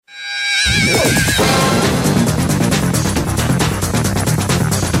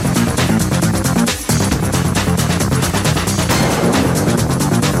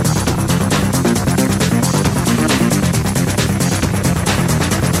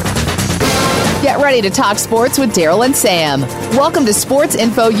Get ready to talk sports with Daryl and Sam. Welcome to Sports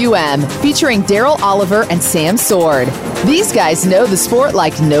Info U.M. featuring Daryl Oliver and Sam Sword. These guys know the sport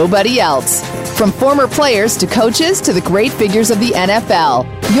like nobody else. From former players to coaches to the great figures of the NFL,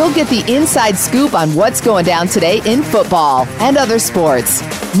 you'll get the inside scoop on what's going down today in football and other sports.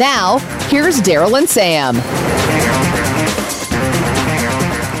 Now, here's Daryl and Sam.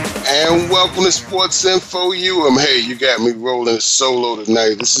 And welcome to Sports Info U.M. Hey, you got me rolling solo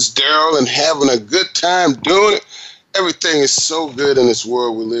tonight. This is Daryl and having a good time doing it. Everything is so good in this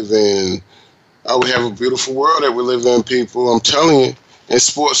world we live in. We have a beautiful world that we live in, people. I'm telling you. And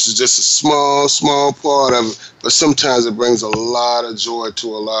sports is just a small part of it. But sometimes it brings a lot of joy to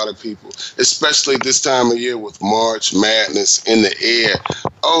a lot of people, especially this time of year with March Madness in the air.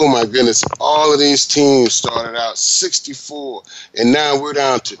 Oh, my goodness. All of these teams started out 64, and now we're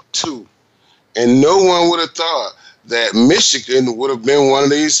down to 2. And no one would have thought that Michigan would have been one of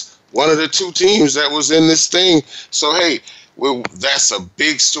the 2 teams that was in this thing. So, hey, that's a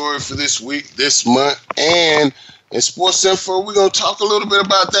big story for this week, this month, and in Sports Info, we're going to talk a little bit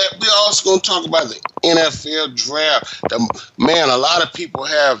about that. We're also going to talk about the NFL draft. A lot of people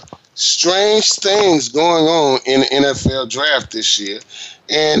have strange things going on in the NFL draft this year.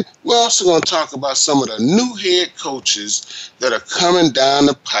 And we're also going to talk about some of the new head coaches that are coming down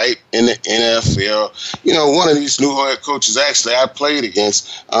the pipe in the NFL. You know, one of these new head coaches, actually, I played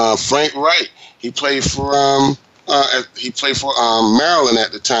against, Frank Wright. He played for Maryland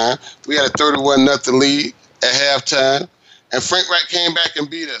at the time. We had a 31-0 lead at halftime, and Frank Wright came back and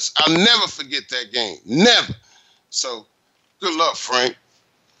beat us. I'll never forget that game. Never. So, good luck, Frank.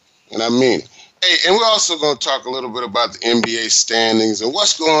 And I mean it. Hey, and we're also going to talk a little bit about the NBA standings and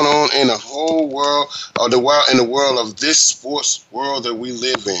what's going on in the whole world, in the world of this sports world that we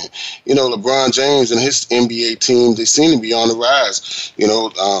live in. You know, LeBron James and his NBA team, they seem to be on the rise. You know,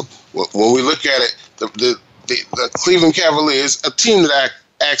 when we look at it, the Cleveland Cavaliers, a team that I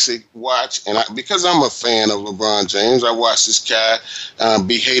actually watch, and because I'm a fan of LeBron James, I watched this guy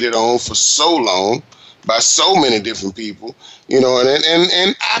be hated on for so long by so many different people, you know, and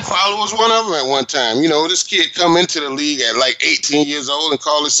I probably was one of them at one time. You know, this kid come into the league at like 18 years old and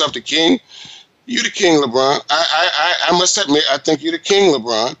call himself the king. You the king, LeBron. I must admit, I think you're the king,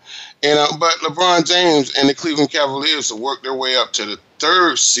 LeBron. And but LeBron James and the Cleveland Cavaliers have worked their way up to the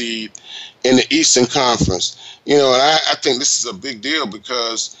 3rd seed in the Eastern Conference. You know, and I think this is a big deal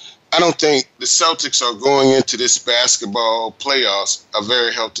because I don't think the Celtics are going into this basketball playoffs a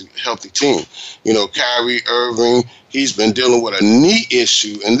very healthy team. You know, Kyrie Irving, he's been dealing with a knee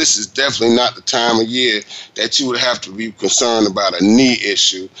issue, and this is definitely not the time of year that you would have to be concerned about a knee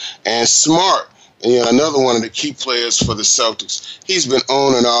issue. And Smart, you know, another one of the key players for the Celtics, he's been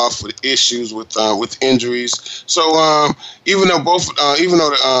on and off with issues with injuries. So even though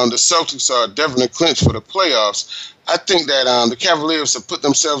the Celtics are definitely clinched for the playoffs, I think that the Cavaliers have put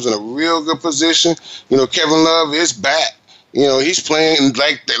themselves in a real good position. You know, Kevin Love is back. You know, he's playing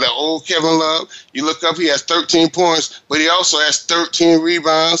like the old Kevin Love. You look up, he has 13 points, but he also has 13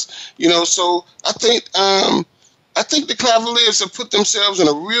 rebounds. You know, so I think the Cavaliers have put themselves in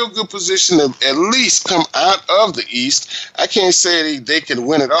a real good position to at least come out of the East. I can't say they can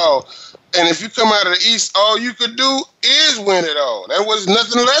win it all. And if you come out of the East, all you could do is win it all. There was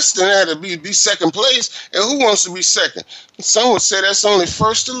nothing less than that to be second place. And who wants to be second? Some would say that's only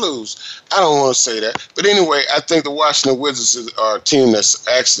first to lose. I don't want to say that. But anyway, I think the Washington Wizards are a team that's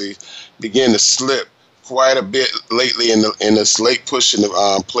actually beginning to slip quite a bit lately in this late push in the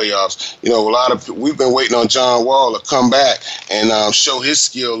playoffs. You know, we've been waiting on John Wall to come back and show his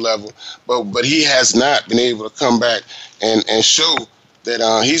skill level, but he has not been able to come back and show that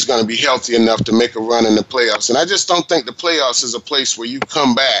he's going to be healthy enough to make a run in the playoffs. And I just don't think the playoffs is a place where you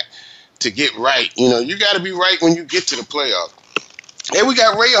come back to get right. You know, you got to be right when you get to the playoffs. Hey, we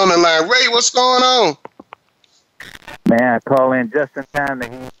got Ray on the line. Ray, what's going on? Man, I call in just in time to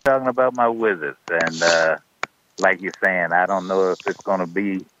hear you talking about my Wizards. And like you're saying, I don't know if it's going to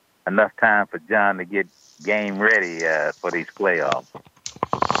be enough time for John to get game ready for these playoffs.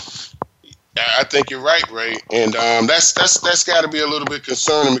 I think you're right, Ray, and that's got to be a little bit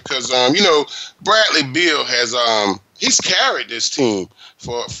concerning because you know, Bradley Beal has he's carried this team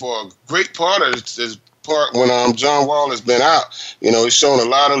for a great part of this part when John Wall has been out. You know, he's shown a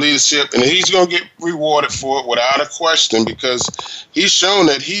lot of leadership, and he's going to get rewarded for it without a question because he's shown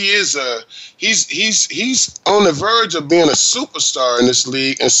that he's on the verge of being a superstar in this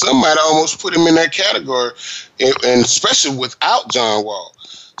league, and some might almost put him in that category, and especially without John Wall.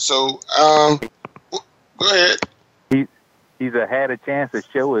 So, go ahead. He's had a chance to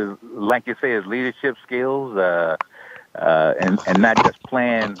show his, like you say, his leadership skills, and not just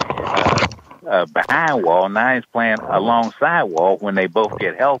playing behind Wall. Now he's playing alongside Wall when they both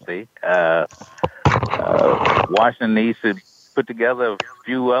get healthy. Washington needs to put together a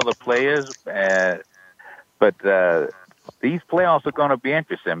few other players, but these playoffs are going to be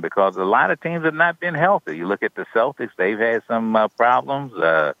interesting because a lot of teams have not been healthy. You look at the Celtics; they've had some problems.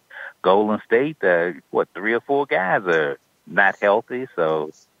 Golden State, 3 or 4 guys are not healthy, so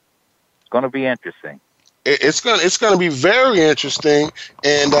it's going to be interesting. It's gonna be very interesting,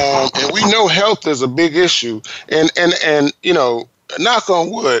 and we know health is a big issue, and knock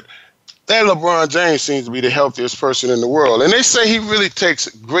on wood, that LeBron James seems to be the healthiest person in the world, and they say he really takes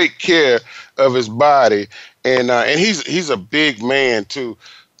great care of his body, and he's a big man too.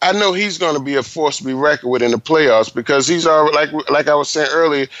 I know he's going to be a force to be reckoned with in the playoffs because he's already, like I was saying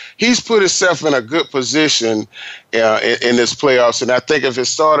earlier, he's put himself in a good position in this playoffs, and I think if it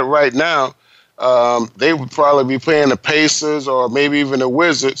started right now, they would probably be playing the Pacers or maybe even the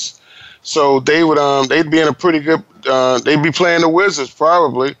Wizards. So they'd be in a pretty good. They'd be playing the Wizards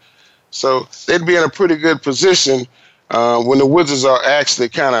probably. So they'd be in a pretty good position when the Wizards are actually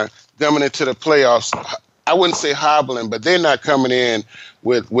kind of coming into the playoffs. I wouldn't say hobbling, but they're not coming in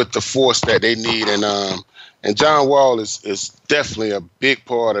with the force that they need. And John Wall is definitely a big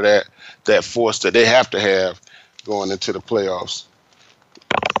part of that force that they have to have going into the playoffs.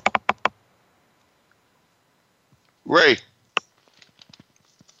 Ray.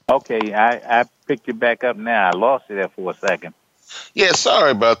 Okay, I picked you back up now. I lost you there for a second. Yeah,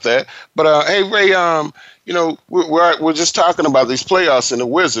 sorry about that. But hey, Ray, we're just talking about these playoffs and the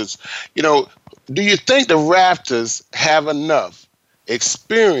Wizards. Do you think the Raptors have enough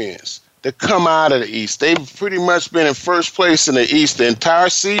experience to come out of the East? They've pretty much been in first place in the East the entire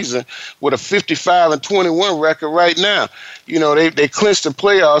season with a 55-21 record right now. They clinched the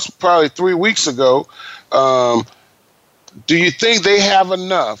playoffs probably 3 weeks ago. Do you think they have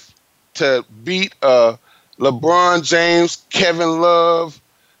enough to beat LeBron James, Kevin Love,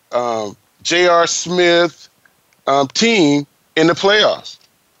 J.R. Smith team in the playoffs?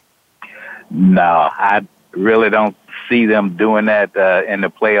 No, I really don't see them doing that in the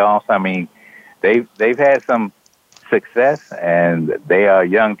playoffs. I mean, they've had some success, and they are a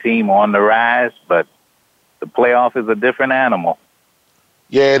young team on the rise, but the playoff is a different animal.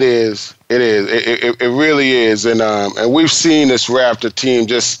 Yeah, it is. It is. It really is. And we've seen this Raptor team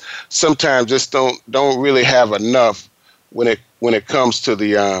just sometimes just don't really have enough when it comes to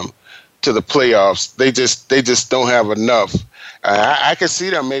the playoffs. They just don't have enough. I can see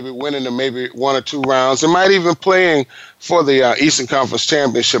them maybe winning them maybe 1 or 2 rounds. They might even playing for the Eastern Conference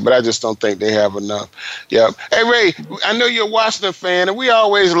Championship, but I just don't think they have enough. Yeah. Hey, Ray, I know you're a Washington fan, and we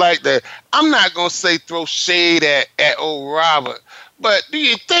always like that. I'm not going to say throw shade at old Robert, but do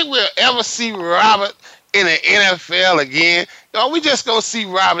you think we'll ever see Robert in the NFL again? Are we just going to see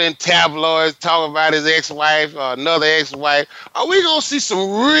Robert in tabloids talking about his ex-wife or another ex-wife? Are we going to see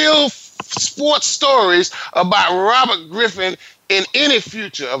some real sports stories about Robert Griffin in any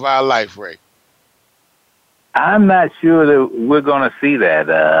future of our life, Ray? I'm not sure that we're going to see that.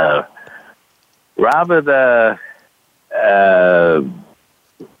 Robert,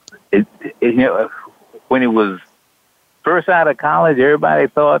 when he was first out of college, everybody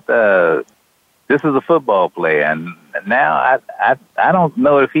thought this is a football player, and now I don't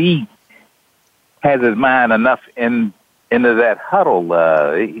know if he has his mind enough into that huddle.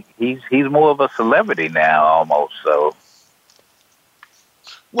 He's more of a celebrity now, almost. So,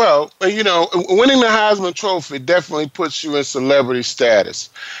 well, winning the Heisman Trophy definitely puts you in celebrity status,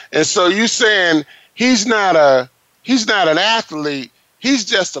 and so you saying he's not an athlete, he's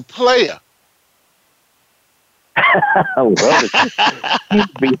just a player. Well,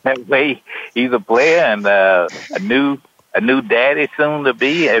 be that way. He's a player and a new daddy soon to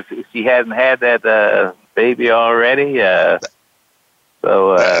be if she hasn't had that baby already.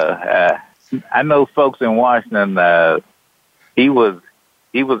 So I know folks in Washington. He was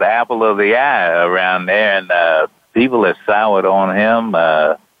apple of the eye around there, and people have soured on him.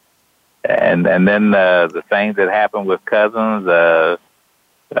 And then the things that happened with Cousins.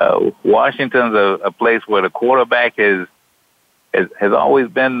 Washington's a place where the quarterback has always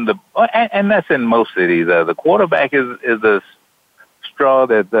been and that's in most cities. The quarterback is the straw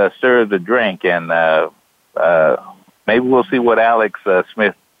that stirs the drink, and maybe we'll see what Alex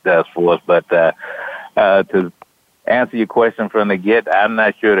Smith does for us. But to answer your question from the get, I'm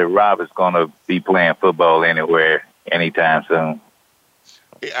not sure that Rob is going to be playing football anywhere anytime soon.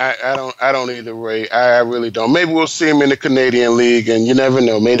 I don't either, Ray. I really don't. Maybe we'll see him in the Canadian League, and you never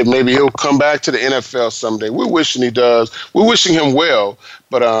know. Maybe he'll come back to the NFL someday. We're wishing he does. We're wishing him well,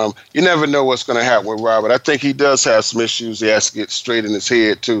 but you never know what's going to happen with Robert. I think he does have some issues he has to get straight in his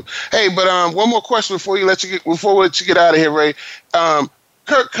head too. Hey, but one more question before we let you get out of here, Ray.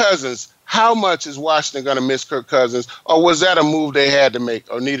 Kirk Cousins. How much is Washington going to miss Kirk Cousins, or was that a move they had to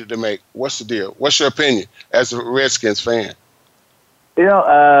make or needed to make? What's the deal? What's your opinion as a Redskins fan? You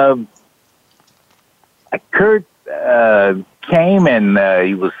know, Kurt came and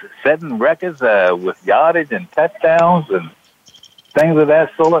he was setting records with yardage and touchdowns and things of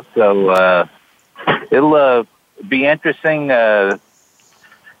that sort. So it'll be interesting. But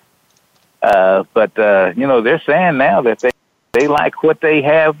you know, they're saying now that they like what they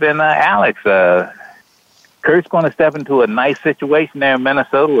have in Alex. Kurt's going to step into a nice situation there in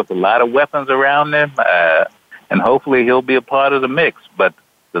Minnesota with a lot of weapons around him, and hopefully he'll be a part of the mix. But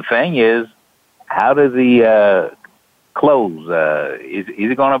the thing is, how does he close? Is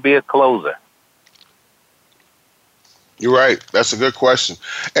he going to be a closer? You're right. That's a good question.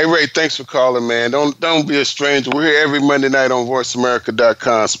 Hey, Ray, thanks for calling, man. Don't be a stranger. We're here every Monday night on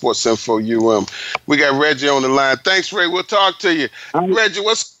VoiceAmerica.com, Sports Info U.M. We got Reggie on the line. Thanks, Ray. We'll talk to you. Reggie,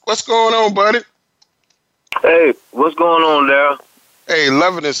 what's going on, buddy? Hey, what's going on, Daryl? Hey,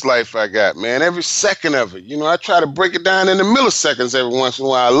 loving this life I got, man. Every second of it. You know, I try to break it down into milliseconds every once in a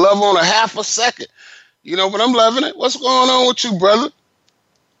while. I love on a half a second. You know, but I'm loving it. What's going on with you, brother?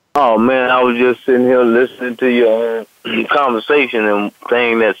 Oh, man, I was just sitting here listening to your conversation, and the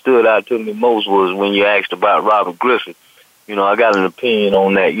thing that stood out to me most was when you asked about Robert Griffin. You know, I got an opinion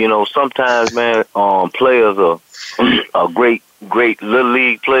on that. You know, sometimes, man, players are great little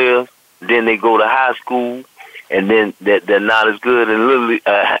league players. Then they go to high school, and then they're not as good in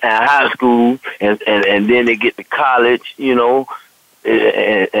high school, and then they get to college, you know,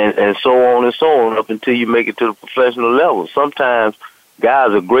 and so on and so on up until you make it to the professional level. Sometimes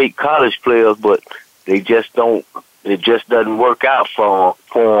guys are great college players, but they just don't. It just doesn't work out for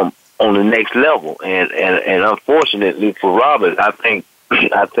them on the next level. And unfortunately for Robert, I think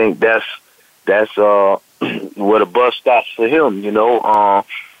that's where the bus stops for him. You know,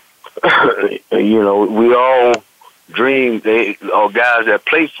 you know, we all dream. Guys that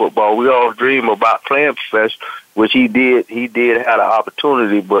play football, we all dream about playing professional, which he did. He did have an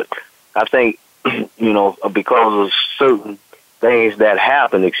opportunity, but I think, you know, because of certain things that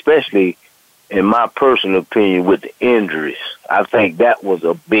happen, especially in my personal opinion with the injuries, I think that was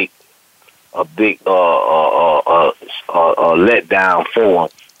a big letdown for him.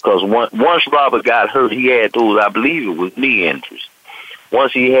 Because once Robert got hurt, he had those, I believe it was knee injuries.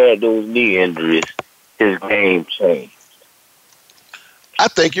 Once he had those knee injuries, his game changed. I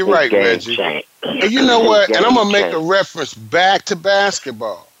think you're right, Reggie. Changed. And you know what? And I'm going to make a reference back to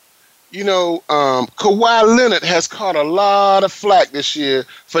basketball. You know, Kawhi Leonard has caught a lot of flack this year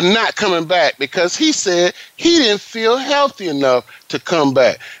for not coming back because he said he didn't feel healthy enough to come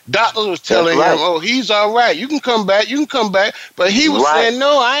back. Doctors was telling him, oh, he's all right. You can come back. But he was saying,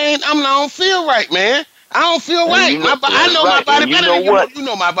 no, I don't feel right, man. I don't feel right. You know, I know my body better than you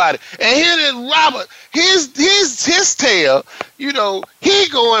know my body. And here is Robert. His tale, you know, he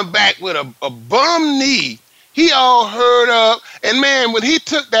going back with a bum knee. He all hurt up. And, man, when he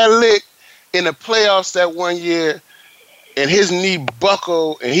took that lick in the playoffs that one year and his knee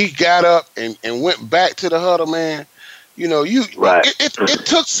buckled and he got up and went back to the huddle, man, you know, it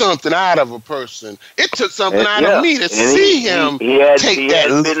took something out of a person. It took something out of me to see him take that lick. He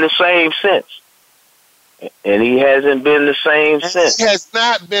hasn't been the same since. And he hasn't been the same since. He has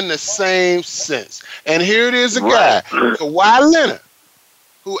not been the same since. And here it is, a guy, Kawhi Leonard,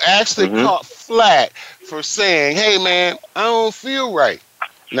 who actually caught flack for saying, hey, man, I don't feel right.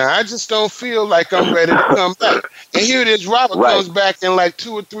 Now, I just don't feel like I'm ready to come back. And here it is, Robert comes back in like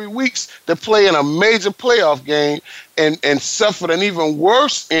 2 or 3 weeks to play in a major playoff game and suffered an even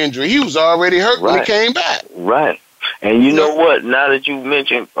worse injury. He was already hurt when he came back. Right. And you know what? Now that you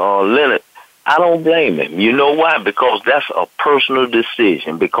mentioned Leonard, I don't blame him. You know why? Because that's a personal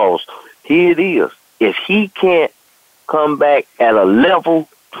decision. Because here it is. If he can't come back at a level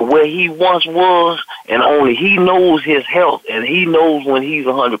to where he once was, and only he knows his health, and he knows when he's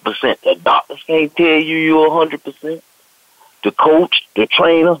 100%. The doctors can't tell you you're 100%. The coach, the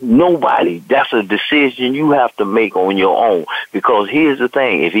trainer, nobody. That's a decision you have to make on your own. Because here's the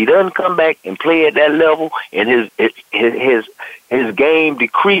thing: if he doesn't come back and play at that level, and his game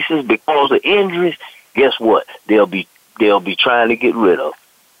decreases because of injuries, guess what? They'll be trying to get rid of.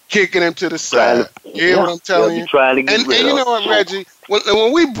 Kicking him to the side. You hear what I'm telling you? And you know what, Reggie?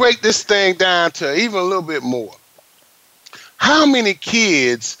 When we break this thing down to even a little bit more, How many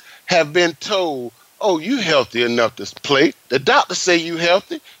kids have been told, oh, you healthy enough to play? The doctor say you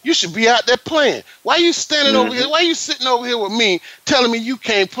healthy. You should be out there playing. Why you standing over here? Why you sitting over here with me telling me you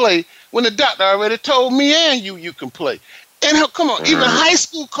can't play when the doctor already told me and you can play? And come on, even high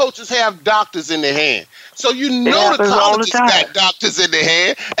school coaches have doctors in their hand. So you know the colleges got doctors in their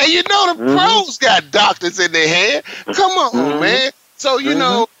hand, and you know the pros got doctors in their hand. Come on, man. So, you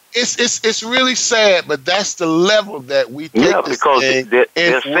know, it's really sad, but that's the level that we take this thing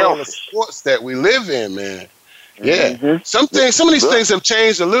in the sports that we live in, man. Yeah. Some of these things have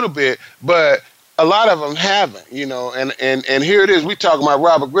changed a little bit, but a lot of them haven't, you know, and here it is. We talking about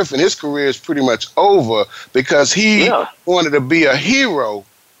Robert Griffin. His career is pretty much over because he wanted to be a hero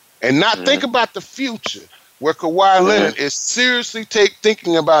and not think about the future, where Kawhi Leonard is seriously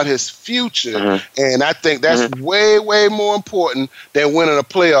thinking about his future. And I think that's way, way more important than winning a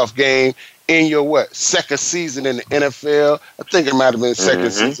playoff game in your, second season in the NFL. I think it might have been second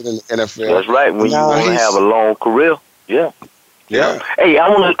season in the NFL. That's right, when you want to have a long career. Yeah. Yeah. Hey, I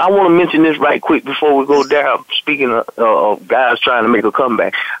want to mention this right quick before we go there. Speaking of guys trying to make a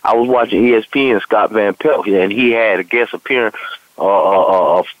comeback, I was watching ESPN, Scott Van Pelt, and he had a guest appearance,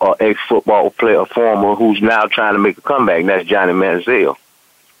 ex-football player, former, who's now trying to make a comeback. And that's Johnny Manziel.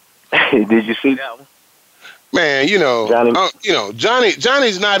 Did you see that one? Man,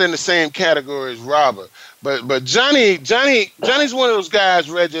 Johnny's not in the same category as Robert. But Johnny's one of those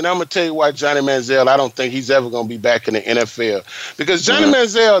guys, Reggie, and I'm going to tell you why Johnny Manziel, I don't think he's ever going to be back in the NFL. Because Johnny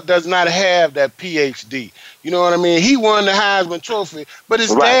Manziel does not have that PhD. You know what I mean? He won the Heisman Trophy, but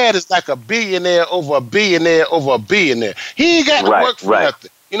his dad is like a billionaire over a billionaire over a billionaire. He ain't got to work for nothing.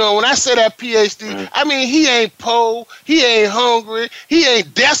 You know, when I say that PhD, I mean, he ain't poor, he ain't hungry, he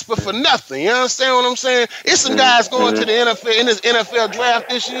ain't desperate for nothing. You understand what I'm saying? It's some guys going to the NFL, in this NFL draft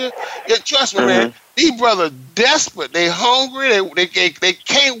this year. Yeah, trust me, man. These brothers desperate. They hungry. They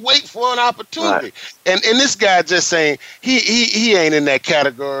can't wait for an opportunity. And this guy just saying he ain't in that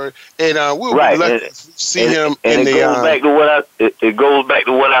category. And we'll be lucky to see him in the. It goes back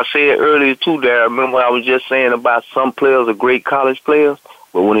to what I said earlier too. There, remember I was just saying about some players are great college players,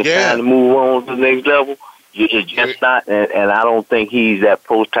 but when it's time to move on to the next level, you're just not. And I don't think he's that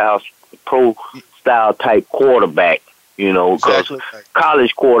pro style type quarterback. You know, because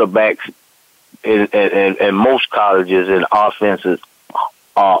college quarterbacks. And most colleges and offenses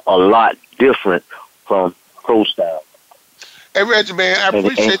are a lot different from pro style. Hey, Reggie, man, I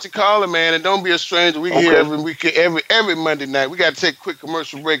appreciate you calling, man, and don't be a stranger. We here every Monday night. We got to take a quick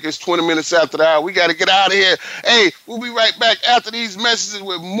commercial break. It's 20 minutes after the hour. We got to get out of here. Hey, we'll be right back after these messages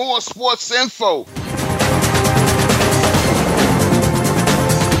with more sports info.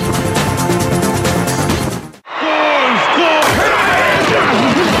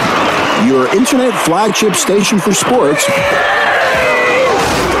 Your internet flagship station for sports.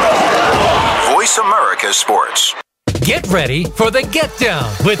 Voice America Sports. Get ready for the Get Down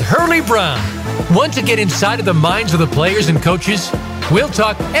with Hurley Brown. Want to get inside of the minds of the players and coaches? We'll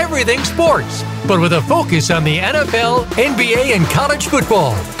talk everything sports, but with a focus on the NFL, NBA, and college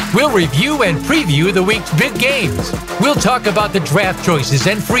football. We'll review and preview the week's big games. We'll talk about the draft choices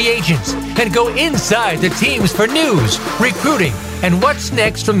and free agents and go inside the teams for news, recruiting, and what's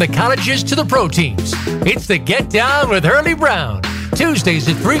next from the colleges to the pro teams. It's the Get Down with Hurley Brown. Tuesdays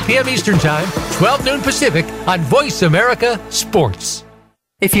at 3 p.m. Eastern Time, 12 noon Pacific on Voice America Sports.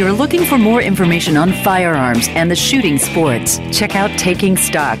 If you're looking for more information on firearms and the shooting sports, check out Taking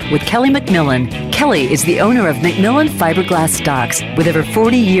Stock with Kelly McMillan. Kelly is the owner of McMillan Fiberglass Stocks with over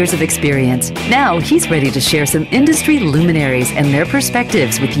 40 years of experience. Now he's ready to share some industry luminaries and their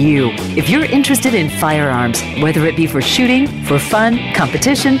perspectives with you. If you're interested in firearms, whether it be for shooting, for fun,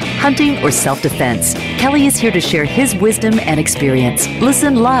 competition, hunting, or self-defense, Kelly is here to share his wisdom and experience.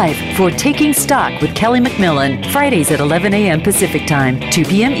 Listen live for Taking Stock with Kelly McMillan, Fridays at 11 a.m. Pacific Time,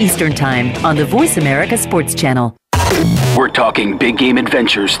 2 p.m. Eastern Time on the Voice America Sports Channel. We're talking big game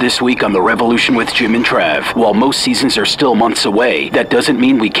adventures this week on The Revolution with Jim and Trav. While most seasons are still months away, that doesn't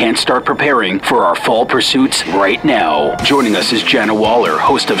mean we can't start preparing for our fall pursuits right now. Joining us is Jana Waller,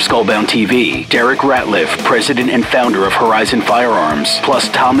 host of Skullbound TV, Derek Ratliff, president and founder of Horizon Firearms, plus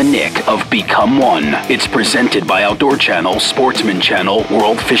Tom and Nick of Become One. It's presented by Outdoor Channel, Sportsman Channel,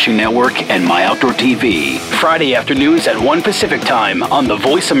 World Fishing Network, and My Outdoor TV. Friday afternoons at 1 Pacific Time on the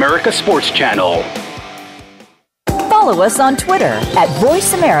Voice America Sports Channel. Follow us on Twitter at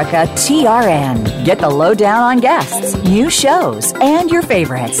VoiceAmericaTRN. Get the lowdown on guests, new shows, and your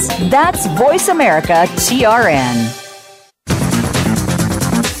favorites. That's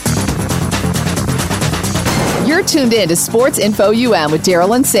VoiceAmericaTRN. You're tuned in to Sports Info U.M. with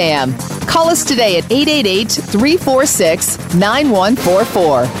Daryl and Sam. Call us today at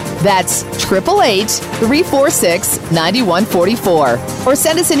 888-346-9144. That's 888-346-9144. Or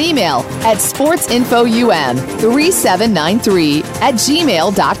send us an email at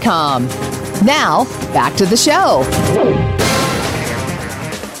sportsinfoum3793@gmail.com. Now, back to the show.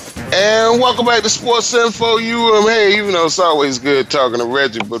 And welcome back to Sports Info U.M. Hey, even though it's always good talking to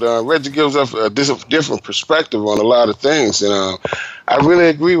Reggie, but Reggie gives us a different perspective on a lot of things. And I really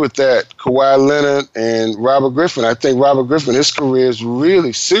agree with that. Kawhi Leonard and Robert Griffin. I think Robert Griffin, his career is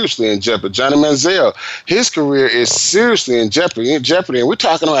really seriously in jeopardy. Johnny Manziel, his career is seriously in jeopardy. And we're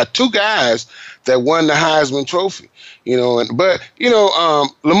talking about two guys that won the Heisman Trophy. But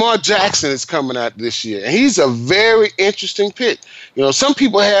Lamar Jackson is coming out this year, and he's a very interesting pick. Some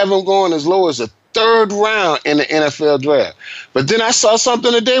people have him going as low as a third round in the NFL draft. But then I saw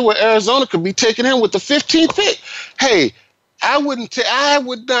something today where Arizona could be taking him with the 15th pick. Hey, I would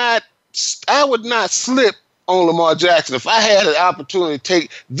not slip on Lamar Jackson if I had an opportunity to take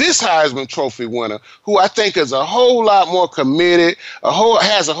this Heisman Trophy winner, who I think is a whole lot more committed,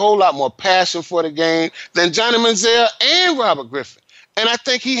 has a whole lot more passion for the game than Johnny Manziel and Robert Griffin. And I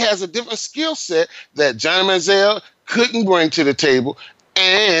think he has a different skill set that Johnny Manziel couldn't bring to the table,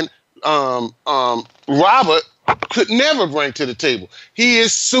 and Robert could never bring to the table. He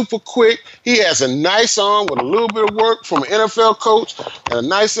is super quick. He has a nice arm with a little bit of work from an NFL coach and a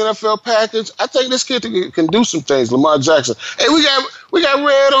nice NFL package. I think this kid can do some things, Lamar Jackson. Hey, we got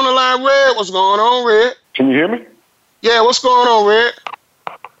Red on the line. Red, what's going on, Red? Can you hear me? Yeah, what's going on, Red?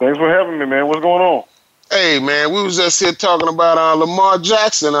 Thanks for having me, man. What's going on? Hey, man, we was just here talking about Lamar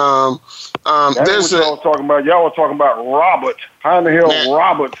Jackson. That's what y'all was talking about. Y'all were talking about Robert. How in the hell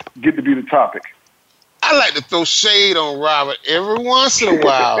Robert get to be the topic? I like to throw shade on Robert every once in a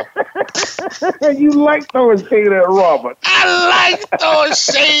while. You like throwing shade at Robert. I like throwing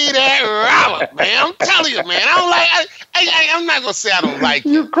shade at Robert, man. I'm telling you, man. I'm not going to say I don't like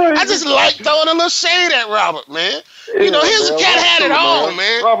you. I just like throwing a little shade at Robert, man. Here's a cat had it all,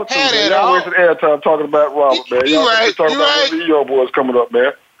 man. Robert had it all. Y'all wasted airtime talking about Robert, man. You're right. Talking about these young boys coming up,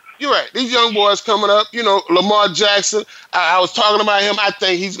 man. You're right. These young boys coming up. Lamar Jackson. I was talking about him. I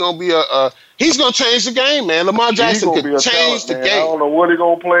think he's going to be he's going to change the game, man. Lamar Jackson could change the game. I don't know what he's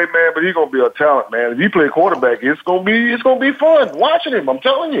going to play, man, but he's going to be a talent, man. If he play quarterback, it's going to be fun watching him. I'm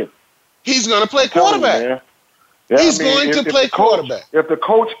telling you. He's going to play quarterback. He's going to play quarterback. If the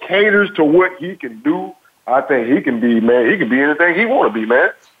coach caters to what he can do, I think he can be, man. He can be anything he want to be, man.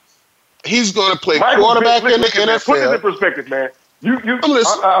 He's going to play quarterback in the NFL. Put this in perspective, man.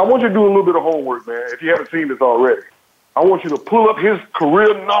 I want you to do a little bit of homework, man, if you haven't seen this already. I want you to pull up his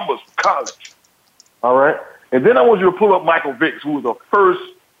career numbers from college, all right? And then I want you to pull up Michael Vick, who was the first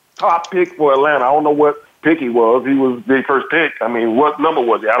top pick for Atlanta. I don't know what pick he was. He was the first pick. I mean, what number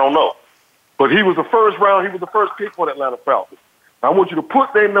was he? I don't know. But he was the first round. He was the first pick for the Atlanta Falcons. I want you to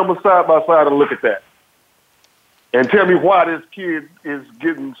put their numbers side by side and look at that. And tell me why this kid is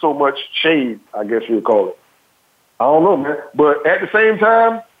getting so much shade, I guess you'd call it. I don't know, man. But at the same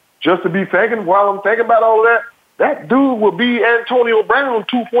time, just to be thinking, while I'm thinking about all of that, that dude will be Antonio Brown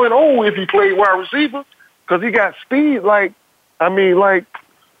 2.0 if he played wide receiver, because he got speed. He'd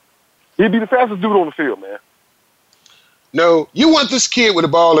be the fastest dude on the field, man. No, you want this kid with the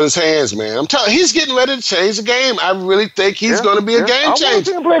ball in his hands, man. I'm telling you, he's getting ready to change the game. I really think he's going to be a game changer. I want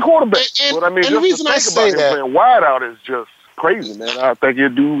to see him play quarterback. But the reason I say that, playing wide out is just crazy, man. I think he'll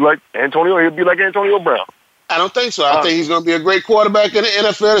do like Antonio. He'll be like Antonio Brown. I don't think so. I think he's going to be a great quarterback in the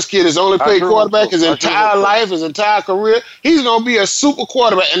NFL. This kid has only played quarterback his entire life, his entire career. He's going to be a super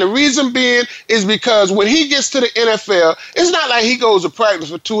quarterback. And the reason being is because when he gets to the NFL, it's not like he goes to practice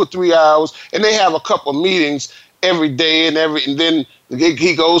for 2 or 3 hours and they have a couple meetings every day and then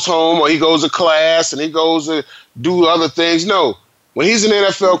he goes home or he goes to class and he goes to do other things. No. When he's an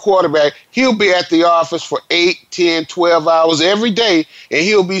NFL quarterback, he'll be at the office for 8, 10, 12 hours every day, and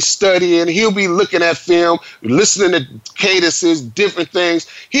he'll be studying, he'll be looking at film, listening to cadences, different things.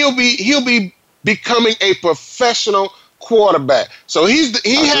 He'll be becoming a professional quarterback. So he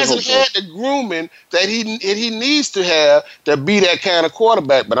hasn't had the grooming that he needs to have to be that kind of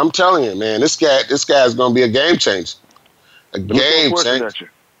quarterback. But I'm telling you, man, this guy's going to be a game changer. A game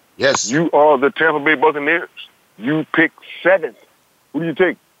changer. Yes. You are the Tampa Bay Buccaneers. You pick 7th. Who do you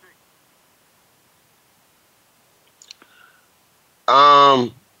take? I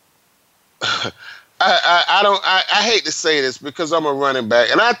hate to say this because I'm a running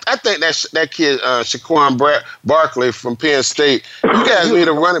back, and I think that kid Shaquan Barkley from Penn State. You guys need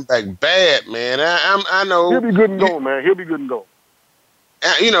a running back bad, man. I know he'll be good and going, man. He'll be good and going.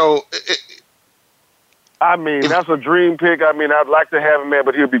 I mean, that's a dream pick. I mean, I'd like to have him, man,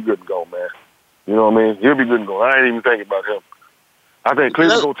 but he'll be good and go, man. You know what I mean? He'll be good and go. I ain't even thinking about him. I think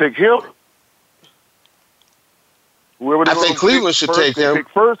Cleveland's going to take him. I think Cleveland should take him. They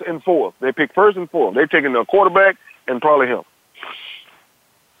pick first and fourth. They're taking a quarterback and probably him.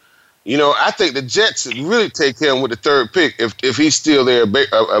 You know, I think the Jets should really take him with the third pick if he's still there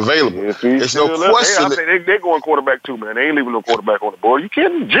available. There's no question. I think they're going quarterback too, man. They ain't leaving no quarterback on the board. You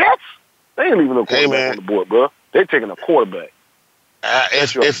kidding? Jets? They ain't leaving no quarterback on the board, bro. They're taking a quarterback.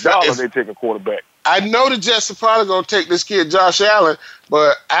 If they take a quarterback. I know the Jets are probably going to take this kid, Josh Allen,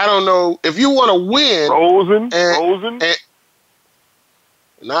 but I don't know. If you want to win. Rosen. I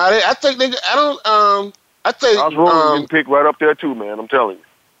think I think Josh Rosen getting picked right up there too, man. I'm telling you.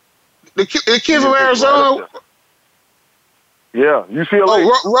 The kid from Arizona? Yeah, UCLA.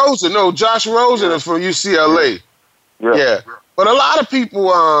 Oh, Rosen. No, Josh Rosen is from UCLA. Yeah. But a lot of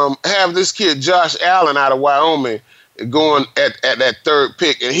people have this kid, Josh Allen, out of Wyoming, going at that third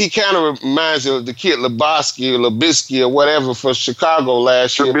pick. And he kind of reminds you of the kid Labisky or whatever for Chicago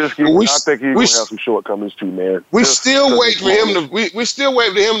last year. I think he's going to have some shortcomings too, man. We still wait for him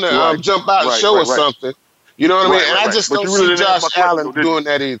to jump out and show us something. You know what I mean? And I just don't see Josh Allen doing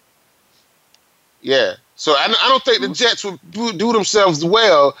that either. Yeah. So I don't think the Jets would do themselves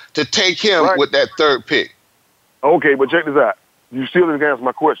well to take him with that third pick. Okay, but check this out. You still didn't answer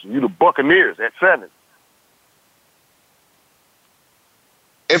my question. You the Buccaneers at 7.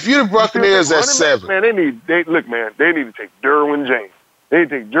 If you're the Buccaneers at 7. Man, they need to take Derwin James. They need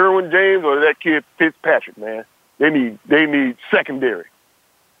to take Derwin James or that kid Fitzpatrick, man. They need secondary.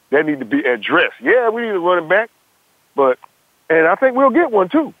 They need to be addressed. Yeah, we need a running back, and I think we'll get one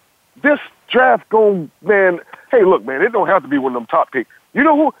too. This draft man. Hey, look, man, it don't have to be one of them top picks. You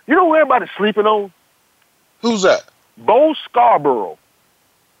know who everybody's sleeping on? Who's that? Bo Scarborough.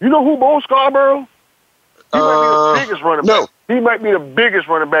 You know who Bo Scarborough? He might be the biggest running back. He might be the biggest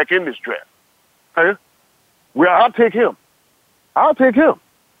running back in this draft. Huh? Well, I'll take him. I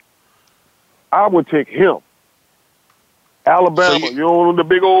would take him. Alabama. So you know the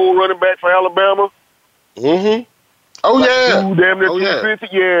big old running back for Alabama? Mm-hmm. Oh, yeah. Damn near 250.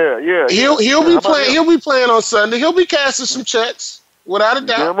 Yeah. He'll be playing. He'll be playing on Sunday. He'll be casting some checks, without a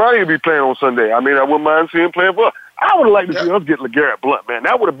doubt. Damn right he'll be playing on Sunday. I mean, I wouldn't mind seeing him playing for us. I would have liked to see us get LeGarrette Blount, man.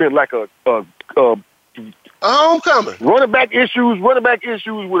 That would have been like a homecoming. Running back issues would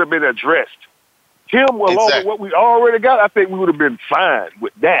have been addressed. Him, along with what we already got, I think we would have been fine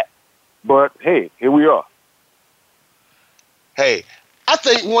with that. But, hey, here we are. Hey, I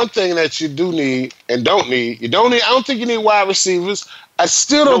think one thing that you do need and don't need, I don't think you need wide receivers. I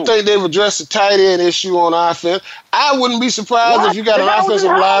still don't think they've addressed the tight end issue on offense. I wouldn't be surprised if you got an offensive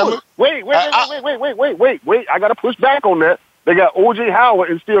lineman. Wait. I got to push back on that. They got O.J.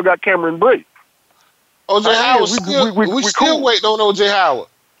 Howard and still got Cameron Brate. O.J. Howard, we still waiting on O.J. Howard.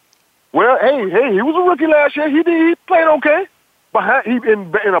 Well, hey, he was a rookie last year. He played okay.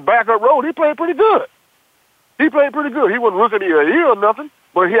 In a backup role, he played pretty good. He wasn't rookie of the year or nothing.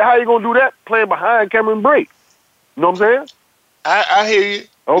 But how you going to do that playing behind Cameron Brate? You know what I'm saying? I hear you.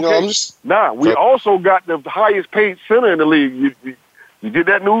 Okay. We also got the highest paid center in the league. You get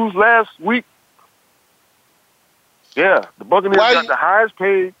that news last week? Yeah, the Buccaneers got the highest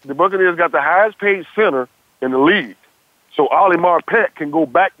paid. The Buccaneers got the highest paid center in the league. So Ollie Marpet can go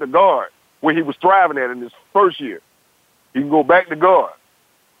back to guard where he was thriving at in his first year. He can go back to guard.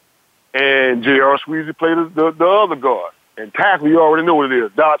 And J.R. Sweezy played the other guard. And tackle, you already know what it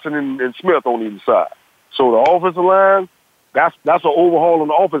is. Dotson and Smith on either side. So the offensive line, that's an overhaul on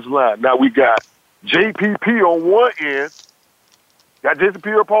the offensive line. Now we got JPP on one end. Got Jason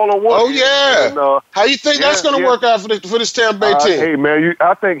Pierre-Paul on one end. Oh, yeah. And, how you think that's going to work out for this Tampa Bay team? Hey, man,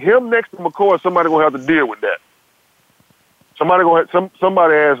 I think him next to McCoy, somebody going to have to deal with that. Somebody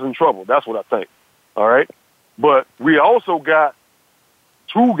has in trouble. That's what I think. All right? But we also got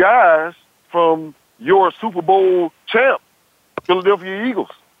 2 guys from your Super Bowl champ, Philadelphia Eagles.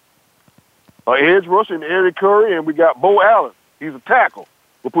 Edge rusher and Eric Curry, and we got Bo Allen. He's a tackle.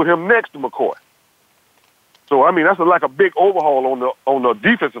 We'll put him next to McCoy. So, I mean, that's like a big overhaul on the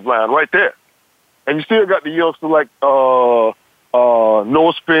defensive line right there. And you still got the youngsters like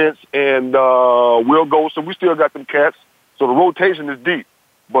Noah Spence and Will Golson. We still got them cats. So the rotation is deep.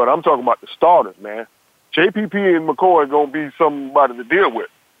 But I'm talking about the starters, man. JPP and McCoy are going to be somebody to deal with.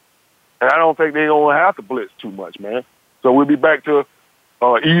 And I don't think they're going to have to blitz too much, man. So we'll be back to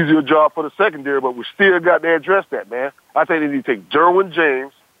easier job for the secondary, but we still got to address that, man. I think they need to take Derwin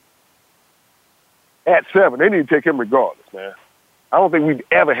James at 7. They need to take him regardless, man. I don't think we've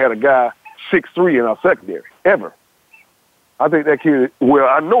ever had a guy 6'3" in our secondary, ever. I think that kid, well,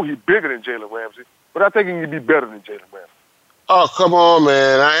 I know he's bigger than Jalen Ramsey, but I think he can be better than Jalen Ramsey. Oh, come on,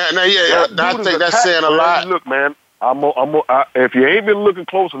 man. I think that's saying a lot. Look, man, if you ain't been looking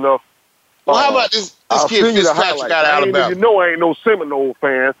close enough, well, how about this kid Fitzpatrick out of Alabama? You know I ain't no Seminole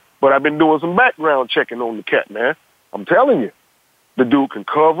fan, but I've been doing some background checking on the cat, man. I'm telling you, the dude can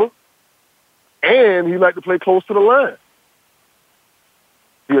cover, and he like to play close to the line.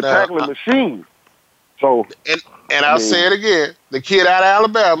 He's a tackling machine. So, and I'll say it again: the kid out of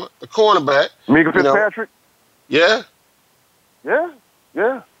Alabama, the cornerback, Minka Fitzpatrick. Yeah.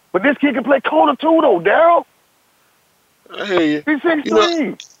 But this kid can play corner too, though, Daryl. I hear you. He's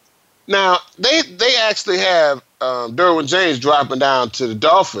 6'3". Now they actually have Derwin James dropping down to the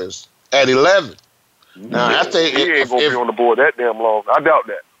Dolphins at 11. Now I think he ain't gonna be on the board that damn long. I doubt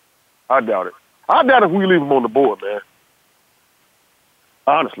that. I doubt it. I doubt if we leave him on the board, man.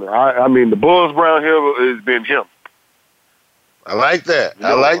 Honestly, I mean the buzz around here has been him. I like that.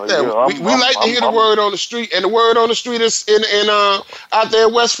 I like that. We like to hear the word on the street, and the word on the street is in out there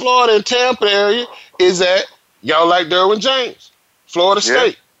in West Florida and Tampa area is that y'all like Derwin James, Florida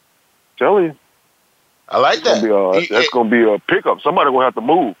State. Telling you, I like that. That's gonna be a pickup. Somebody gonna have to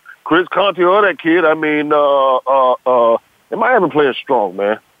move. Chris Conte or that kid. I mean, they might have been playing strong,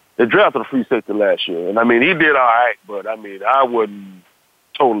 man. They drafted a free safety last year, and I mean he did all right, but I mean I wasn't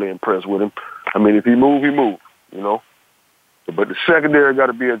totally impressed with him. I mean if he moved, he moved. You know. But the secondary got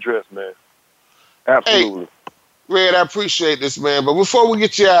to be addressed, man. Absolutely. Hey, Red, I appreciate this, man. But before we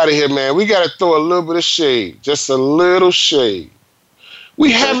get you out of here, man, we got to throw a little bit of shade. Just a little shade.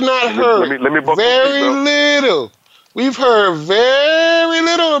 We have not heard very little. We've heard very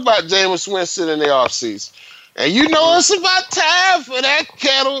little about Jameis Winston in the offseason. And you know it's about time for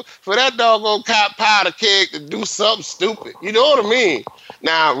that doggone cop powder keg to do something stupid. You know what I mean?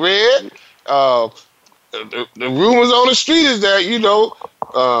 Now, Red, the rumors on the street is that,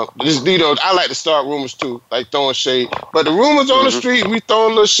 I like to start rumors too, like throwing shade. But the rumors on the street, we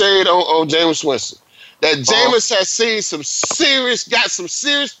throwing a little shade on Jameis Winston. That Jameis has got some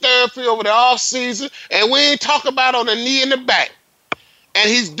serious therapy over the offseason, and we ain't talking about on the knee and the back. And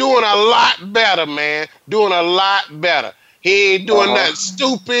he's doing a lot better, man. Doing a lot better. He ain't doing nothing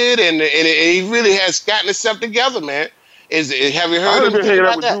stupid, and he really has gotten himself together, man. Have you heard him hanging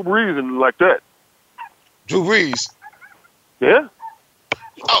out with Drew Brees and like that? Drew Brees. Yeah.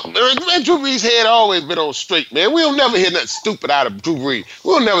 Oh, man, Drew Brees' head always been on straight, man. We'll never hear nothing stupid out of Drew Brees.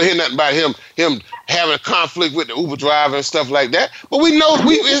 We'll never hear nothing about him having a conflict with the Uber driver and stuff like that. But we know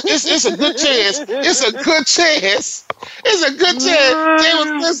it's a good chance. It's a good chance. It's a good chance.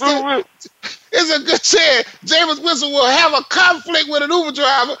 Jameis Winston will have a conflict with an Uber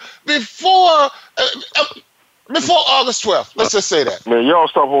driver before August 12th. Let's just say that. Man, y'all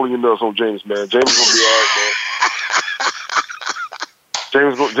stop holding your nuts on James, man. James is going to be all right, man. Hey,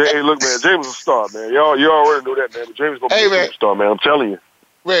 look, man, James is a star, man. You already know that, man. But James is going to be a star, man. I'm telling you.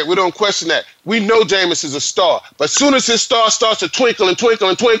 Red, we don't question that. We know Jameis is a star. But as soon as his star starts to twinkle and twinkle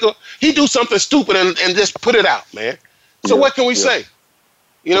and twinkle, he do something stupid and just put it out, man. So what can we say?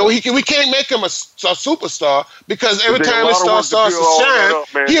 You know, we can't make him a superstar because every time his star starts to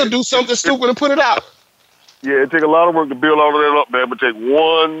shine, he'll do something stupid and put it out. Yeah, it take a lot of work to build all of that up, man, but take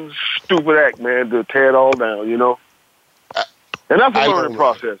one stupid act, man, to tear it all down, you know? And that's a learning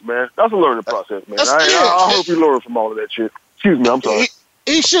process, man. That's a learning process, man. I hope you learn from all of that shit. Excuse me, I'm sorry.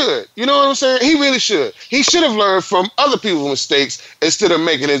 He should. You know what I'm saying? He really should. He should have learned from other people's mistakes instead of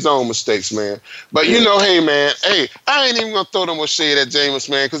making his own mistakes, man. But, hey, man, I ain't even going to throw no more shade at Jameis,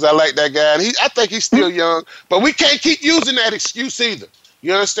 man, because I like that guy. And I think he's still young. But we can't keep using that excuse either.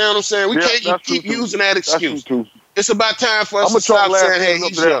 You understand what I'm saying? We can't keep using that excuse. It's about time for us to stop saying, hey,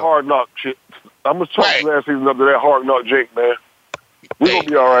 he's young. Hard knock shit. I'm going to chalk last season up to that hard knock Jake, man. We're going to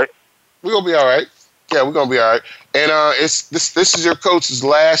be all right. We're going to be all right. Yeah, we're going to be all right. And this is your coach's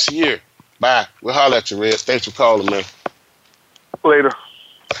last year. Bye. We'll holler at you, Red. Thanks for calling, man. Later.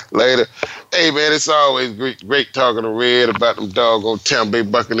 Hey, man, it's always great talking to Red about them doggone Tampa Bay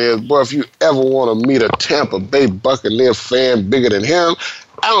Buccaneers. Boy, if you ever want to meet a Tampa Bay Buccaneer fan bigger than him,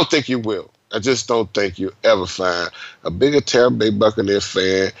 I don't think you will. I just don't think you'll ever find a bigger Tampa Bay Buccaneer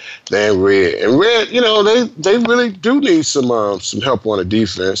fan than Red. And Red, they really do need some help on the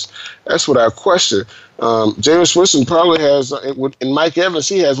defense. That's without question. Jameis Winston probably has, and Mike Evans,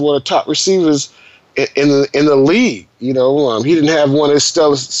 he has one of the top receivers in the league. He didn't have one of his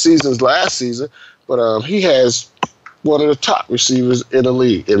stellar seasons last season, but he has one of the top receivers in the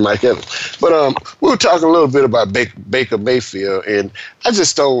league in Mike Evans. But we were talking a little bit about Baker Mayfield, and I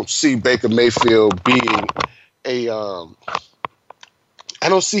just don't see Baker Mayfield being I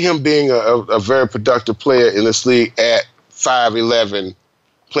don't see him being a very productive player in this league at 5'11",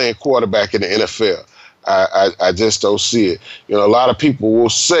 playing quarterback in the NFL. I just don't see it. You know, a lot of people will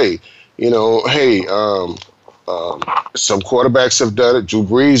say, you know, hey, some quarterbacks have done it. Drew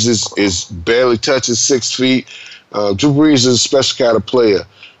Brees is barely touching 6 feet. Drew Brees is a special kind of player.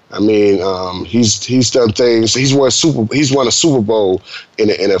 I mean, he's done things. He's won a Super Bowl in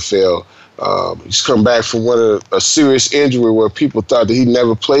the NFL. He's come back from a serious injury where people thought that he'd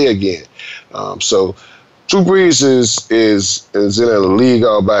never play again. So Drew Brees is in a league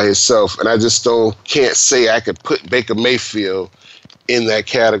all by himself, and I just can't say I could put Baker Mayfield in that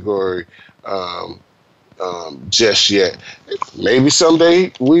category just yet. Maybe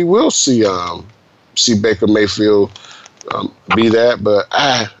someday we will see Baker Mayfield be that, but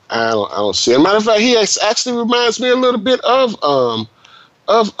I don't see it. Matter of fact, he actually reminds me a little bit of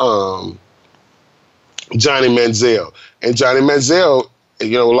Johnny Manziel. And Johnny Manziel,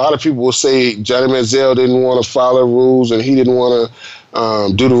 you know, a lot of people will say Johnny Manziel didn't want to follow rules and he didn't want to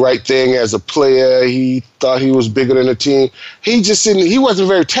do the right thing as a player. He thought he was bigger than the team. He wasn't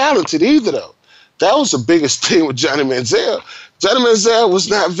very talented either, though. That was the biggest thing with Johnny Manziel. Johnny Manziel was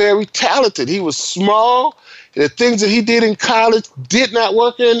not very talented. He was small. The things that he did in college did not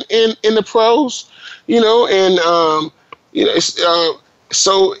work in the pros, you know, and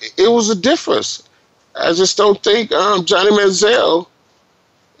so it was a difference. I just don't think Johnny Manziel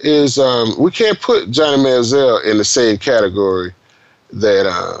is. We can't put Johnny Manziel in the same category that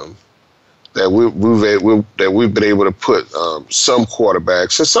we've been able to put some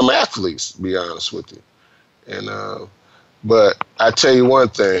quarterbacks and some athletes. To be honest with you, and but I tell you one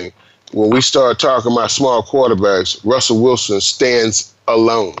thing. When we start talking about small quarterbacks, Russell Wilson stands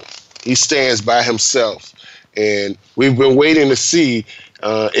alone. He stands by himself. And we've been waiting to see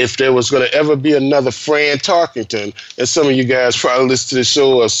if there was going to ever be another Fran Tarkenton. And some of you guys probably listen to the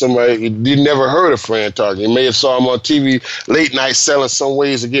show or somebody, you never heard of Fran Tarkenton. You may have saw him on TV late night selling some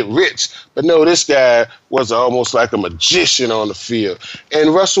ways to get rich. But no, this guy was almost like a magician on the field.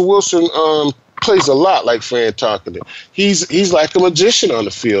 And Russell Wilson plays a lot like Fran Tarkenton. He's like a magician on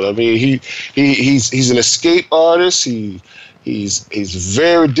the field. I mean, he's an escape artist. He's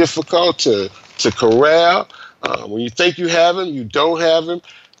very difficult to corral. When you think you have him, you don't have him.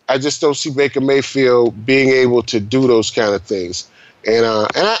 I just don't see Baker Mayfield being able to do those kind of things. And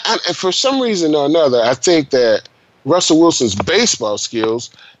for some reason or another, I think that Russell Wilson's baseball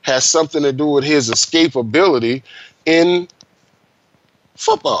skills has something to do with his escapability in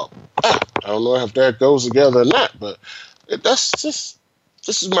football. I don't know if that goes together or not, but this is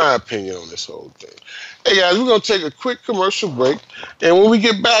my opinion on this whole thing. Hey guys, we're going to take a quick commercial break, and when we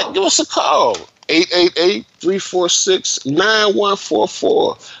get back, give us a call.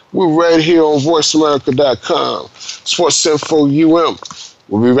 888-346-9144. We're right here on voiceamerica.com. Sports Info U.M.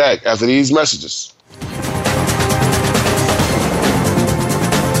 We'll be back after these messages.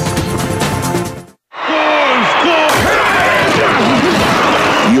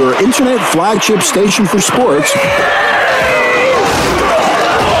 Your internet flagship station for sports.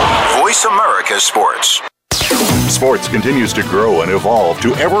 Voice America Sports. Sports continues to grow and evolve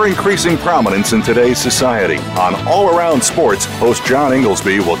to ever-increasing prominence in today's society. On All Around Sports, host John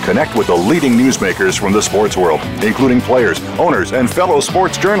Inglesby will connect with the leading newsmakers from the sports world, including players, owners, and fellow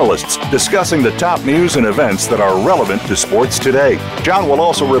sports journalists, discussing the top news and events that are relevant to sports today. John will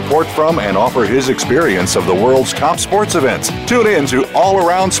also report from and offer his experience of the world's top sports events. Tune in to All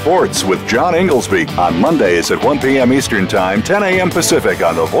Around Sports with John Inglesby on Mondays at 1 p.m. Eastern Time, 10 a.m. Pacific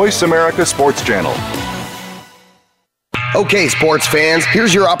on the Voice America Sports Channel. Okay, sports fans,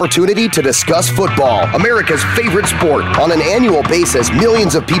 here's your opportunity to discuss football, America's favorite sport. On an annual basis,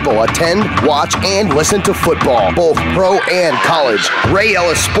 millions of people attend, watch, and listen to football, both pro and college. Ray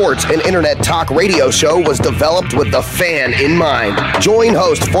Ellis Sports, an internet talk radio show, was developed with the fan in mind. Join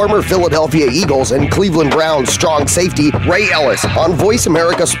host, former Philadelphia Eagles and Cleveland Browns strong safety Ray Ellis on Voice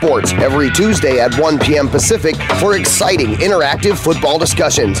America Sports every Tuesday at 1 p.m. Pacific for exciting, interactive football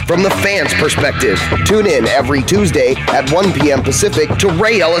discussions from the fans' perspective. Tune in every Tuesday at 1 p.m. Pacific to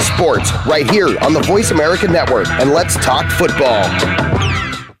Ray Ellis Sports right here on the Voice America Network, and let's talk football.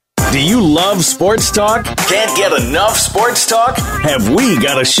 Do you love sports talk? Can't get enough sports talk? Have we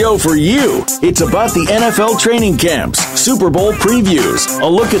got a show for you? It's about the NFL training camps, Super Bowl previews, a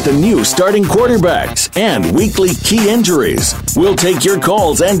look at the new starting quarterbacks, and weekly key injuries. We'll take your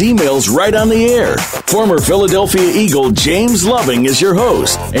calls and emails right on the air. Former Philadelphia Eagle James Loving is your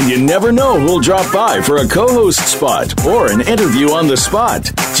host, and you never know who'll drop by for a co-host spot or an interview on the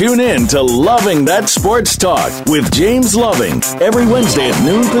spot. Tune in to Loving That Sports Talk with James Loving every Wednesday at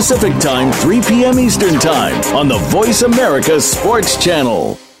noon Pacific Time, 3 p.m. Eastern Time on the Voice America Sports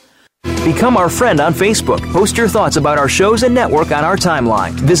Channel. Become our friend on Facebook. Post your thoughts about our shows and network on our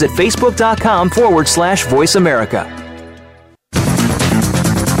timeline. Visit facebook.com/Voice America.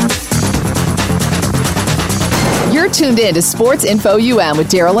 You're tuned in to Sports Info UM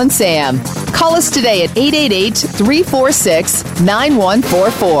with Daryl and Sam. Call us today at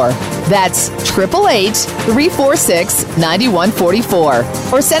 888-346-9144. That's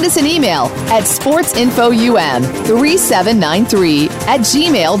 888-346-9144. Or send us an email at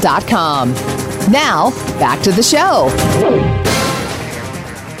sportsinfoum3793@gmail.com. Now, back to the show.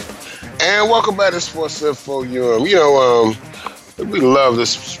 And welcome back to Sports Info UM. We love this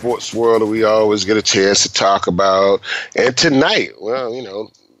sports world that we always get a chance to talk about. And tonight,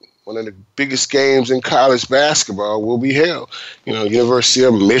 one of the biggest games in college basketball will be held. University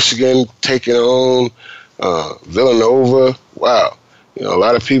of Michigan taking on Villanova. Wow. A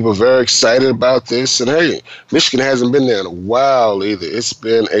lot of people are very excited about this. And, hey, Michigan hasn't been there in a while either. It's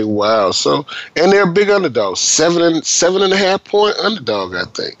been a while. So, and they're a big underdog, 7.5 point underdog, I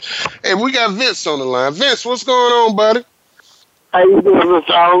think. And we got Vince on the line. Vince, what's going on, buddy? How you doing, Mr.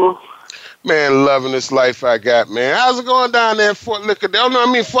 Oliver? Man, loving this life I got, man. How's it going down there in Fort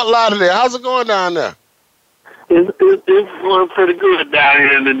Lauderdale? How's it going down there? It's going pretty good down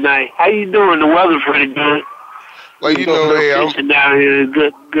here tonight. How you doing? The weather's pretty good. Well, hey, I'm down here.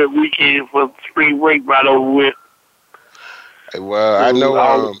 Good weekend for spring break right over with. Hey, well, I know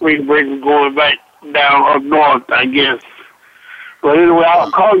all the spring break is going back down up north, I guess. But anyway, I'll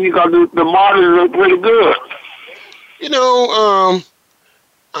call you because the Marlins look pretty good.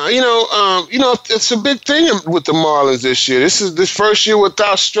 It's a big thing with the Marlins this year. This is this first year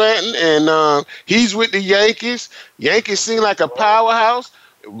without Stratton, and he's with the Yankees. Yankees seem like a powerhouse.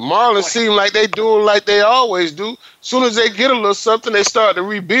 Marlins seem like they do like they always do. Soon as they get a little something, they start to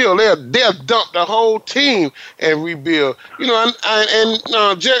rebuild. They'll dump the whole team and rebuild.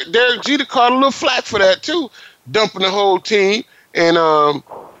 Derek Jeter caught a little flack for that too, dumping the whole team and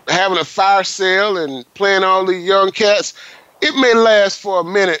having a fire sale and playing all these young cats. It may last for a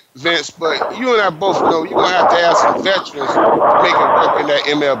minute, Vince, but you and I both know you're going to have some veterans to make it work in that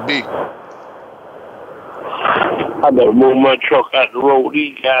MLB. I better move my truck out the road.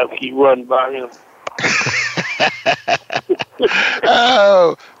 These guys keep running by him.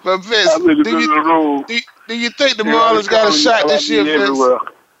 Oh, but Vince, do you think the Marlins got a shot this year, Vince?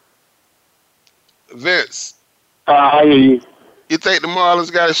 Vince. I hear you. You think the Marlins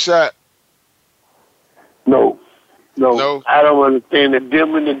got a shot? No. I don't understand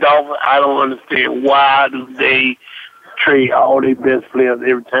them and the Dolphins. I don't understand why do they trade all their best players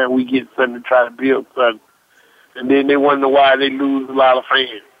every time we get something to try to build something. And then they wonder why they lose a lot of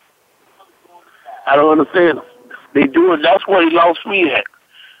fans. I don't understand them. They do it. That's where they lost me at.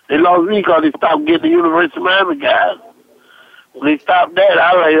 They lost me because they stopped getting the University of Miami guys. When they stopped that,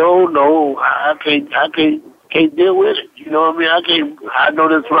 I was like, oh no, I can't deal with it. You know what I mean? I know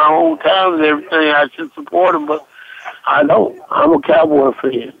that's my hometown and everything. I should support them, but I don't. I'm a Cowboy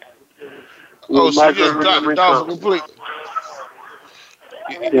fan. Oh, so you just dropped the Dolphins completely?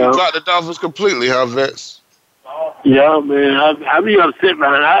 You dropped the Dolphins completely, huh, Vince? Yeah, man. I be upset,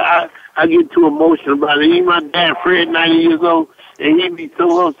 man. I get too emotional about it. Even my dad, Fred, 90 years old, and he be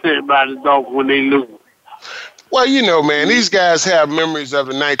so upset about the Dolphins when they lose. Well, man, these guys have memories of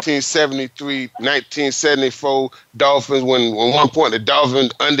the 1973, 1974 Dolphins when one point the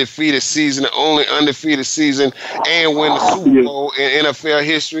Dolphins undefeated season, the only undefeated season, and win the Super Bowl in NFL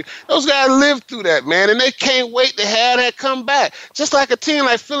history. Those guys lived through that, man, and they can't wait to have that come back. Just like a team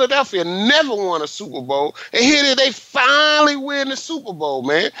like Philadelphia never won a Super Bowl, and here they finally win the Super Bowl,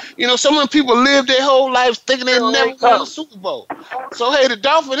 man. Some of the people lived their whole lives thinking they never won a Super Bowl. So, hey, the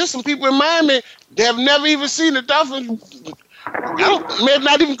Dolphins, there's some people in Miami, they have never even seen the Dolphins. May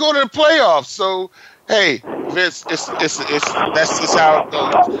not even go to the playoffs. So, hey, Vince, that's just how it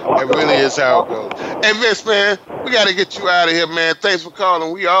goes. It really is how it goes. Hey, Vince, man, we got to get you out of here, man. Thanks for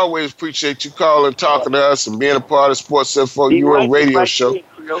calling. We always appreciate you calling, talking to us, and being a part of Sports Info UM radio show.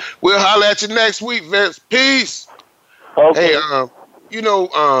 We'll holler at you next week, Vince. Peace. Okay. Hey,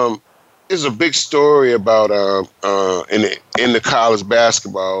 there's a big story about in the college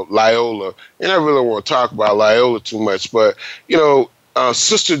basketball, Loyola, and I really don't want to talk about Loyola too much, but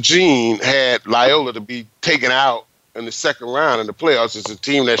Sister Jean had Loyola to be taken out in the second round in the playoffs. It's a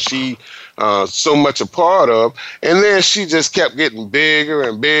team that she so much a part of, and then she just kept getting bigger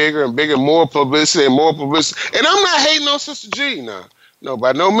and bigger and bigger, more publicity and more publicity. And I'm not hating on Sister Jean now, no,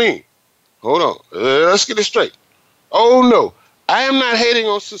 by no means. Hold on, let's get it straight. Oh no, I am not hating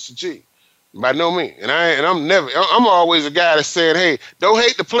on Sister Jean. By no means. And I'm always a guy that's saying, hey, don't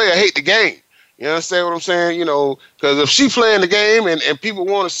hate the player, hate the game. You understand what I'm saying? You know, because if she playing the game and people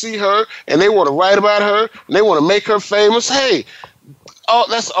want to see her and they want to write about her and they want to make her famous, hey,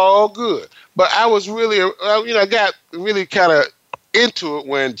 that's all good. But I was really, I got really kind of into it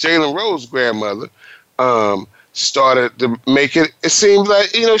when Jalen Rose's grandmother started to make it. It seemed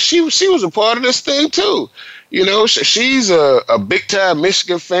like, you know, she was a part of this thing too. You know, she's a big-time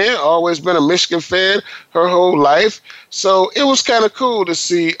Michigan fan, always been a Michigan fan her whole life. So it was kind of cool to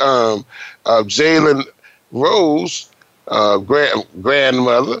see Jalen Rose,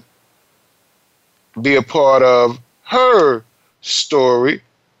 grandmother, be a part of her story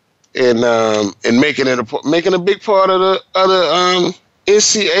and making a big part of the other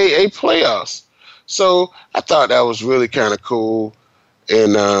NCAA playoffs. So I thought that was really kind of cool,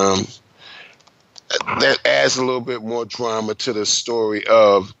 and that adds a little bit more drama to the story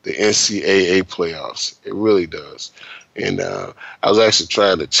of the NCAA playoffs. It really does. And I was actually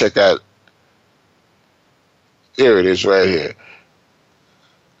trying to check out. Here it is right here.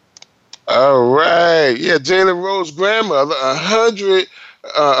 All right. Yeah, Jalen Rose's grandmother, 100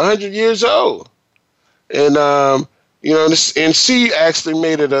 years old. And, you know, and she actually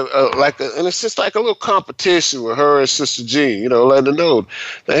made it and it's just like a little competition with her and Sister Jean, you know, letting her know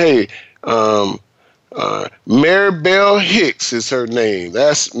that, hey, Maribel Hicks is her name.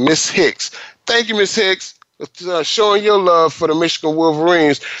 That's Miss Hicks. Thank you, Miss Hicks, for showing your love for the Michigan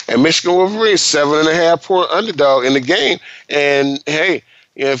Wolverines. And Michigan Wolverines, 7.5-point underdog in the game. And hey,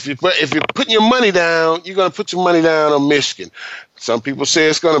 if you're putting your money down, you're gonna put your money down on Michigan. Some people say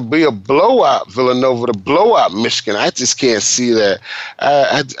it's gonna be a blowout, Villanova to blow out Michigan. I just can't see that.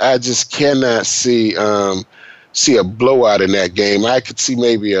 I just cannot see a blowout in that game. I could see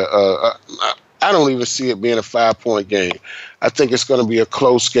maybe I don't even see it being a 5-point game. I think it's going to be a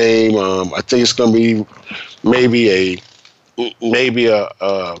close game. I think it's going to be maybe a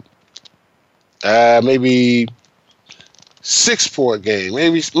 6-point game.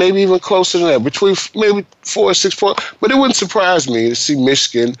 Maybe even closer than that, between maybe 4 or 6 points. But it wouldn't surprise me to see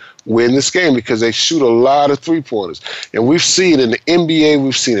Michigan win this game because they shoot a lot of 3-pointers. And we've seen in the NBA,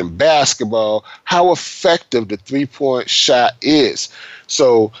 we've seen in basketball how effective the 3-point shot is.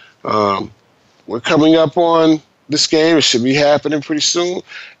 So we're coming up on this game. It should be happening pretty soon,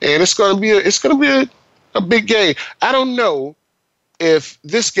 and it's going to be a big game. I don't know if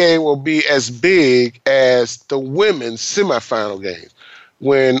this game will be as big as the women's semifinal game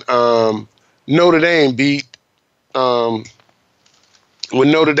when Notre Dame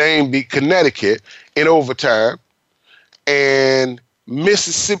beat Connecticut in overtime, and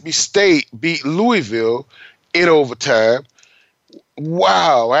Mississippi State beat Louisville in overtime.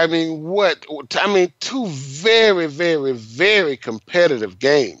 Wow. I mean, two very, very, very competitive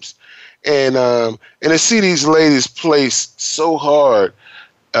games. And to see these ladies play so hard,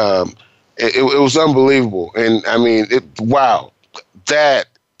 it was unbelievable. And, I mean, wow. That,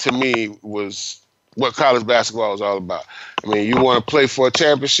 to me, was what college basketball is all about. I mean, you want to play for a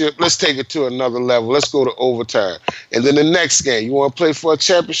championship? Let's take it to another level. Let's go to overtime. And then the next game, you want to play for a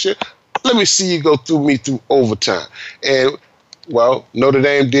championship? Let me see you go through overtime. And well, Notre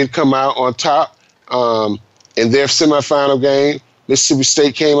Dame did come out on top in their semifinal game. Mississippi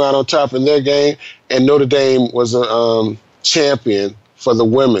State came out on top in their game, and Notre Dame was a champion for the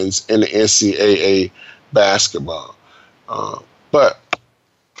women's in the NCAA basketball. But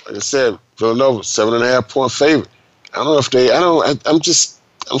like I said, Villanova 7.5-point favorite. I don't know if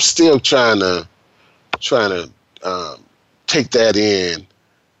I'm still trying to take that in.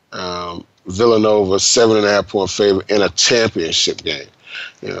 Villanova 7.5-point favorite in a championship game.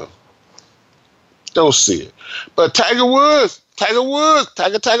 You know, don't see it. But Tiger Woods,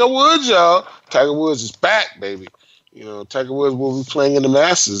 y'all. Tiger Woods is back, baby. You know, Tiger Woods will be playing in the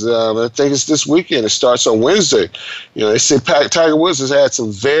Masters. I think it's this weekend. It starts on Wednesday. You know, they say Tiger Woods has had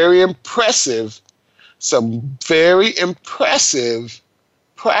some very impressive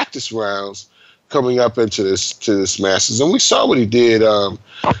practice rounds coming up into this Masters, and we saw what he did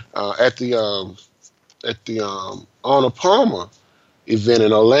at the Arnold Palmer event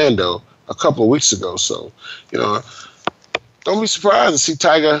in Orlando a couple of weeks ago. So, you know, don't be surprised to see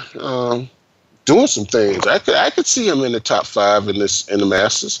Tiger doing some things. I could see him in the top 5 in the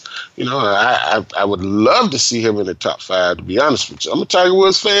Masters. You know, I would love to see him in the top 5. To be honest with you, I'm a Tiger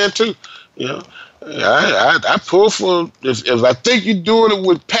Woods fan too. You know, I pull for if I think you're doing it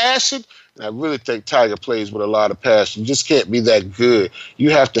with passion. And I really think Tiger plays with a lot of passion. You just can't be that good. You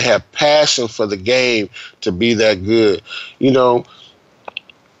have to have passion for the game to be that good. You know,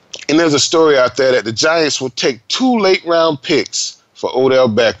 and there's a story out there that the Giants will take 2 late-round picks for Odell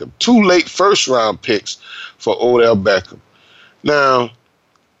Beckham, 2 late first-round picks for Odell Beckham. Now,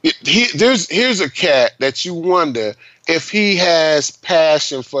 here's a cat that you wonder if he has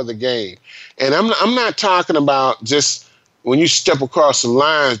passion for the game. And I'm not talking about just when you step across the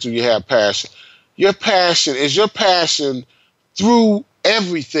lines, do you have passion? Your passion through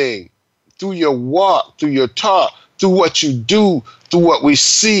everything, through your walk, through your talk, through what you do, through what we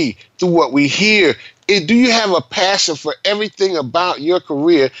see, through what we hear. Do you have a passion for everything about your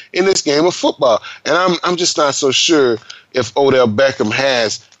career in this game of football? And I'm just not so sure if Odell Beckham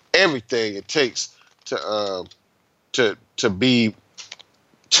has everything it takes to be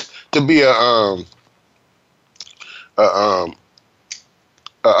a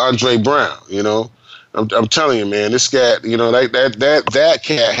Andre Brown. You know, I'm telling you, man, this guy, you know, like that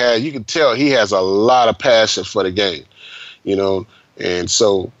cat had, you can tell he has a lot of passion for the game. You know, and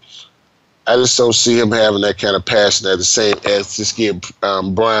so I just don't see him having that kind of passion at the same as this kid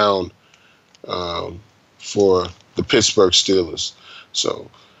Brown for the Pittsburgh Steelers. So,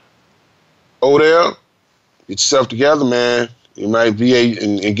 Odell, get yourself together, man. You might be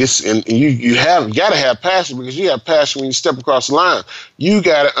you gotta have passion, because you have passion when you step across the line. You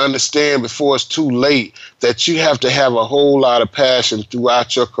gotta understand before it's too late that you have to have a whole lot of passion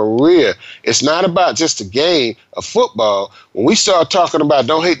throughout your career. It's not about just the game of football. When we start talking about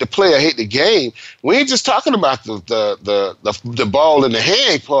don't hate the player, hate the game, we ain't just talking about the ball in the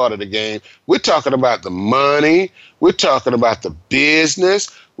hand part of the game. We're talking about the money. We're talking about the business.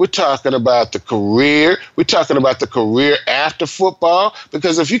 We're talking about the career. We're talking about the career after football.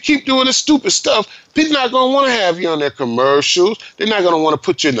 Because if you keep doing this stupid stuff, people not going to want to have you on their commercials. They're not going to want to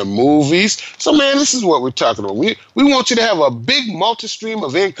put you in the movies. So, man, this is what we're talking about. We want you to have a big multi-stream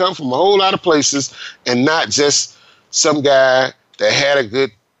of income from a whole lot of places, and not just some guy that had a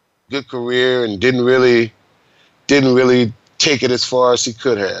good career and didn't really take it as far as he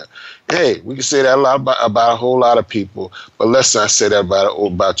could have. Hey, we can say that a lot about a whole lot of people, but let's not say that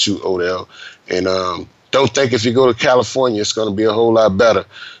about you, Odell. And don't think if you go to California, it's going to be a whole lot better.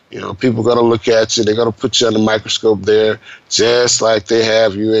 You know, people are going to look at you. They're going to put you under the microscope there, just like they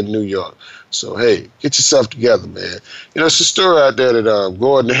have you in New York. So, hey, get yourself together, man. You know, it's a story out there that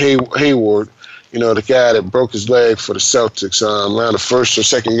Gordon Hayward, you know, the guy that broke his leg for the Celtics around the first or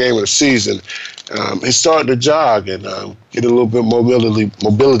second game of the season, he started to jog and get a little bit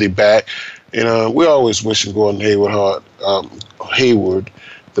mobility back. And we're always wishing Gordon Hayward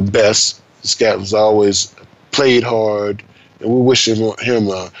the best. This guy was always played hard, and we wish him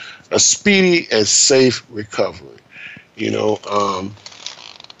a speedy and safe recovery. You know,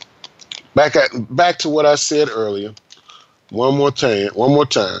 back to what I said earlier. One more time.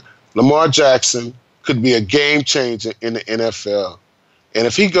 Lamar Jackson could be a game changer in the NFL. And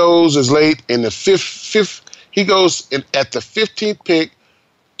if he goes as late in the fifth, he goes at the 15th pick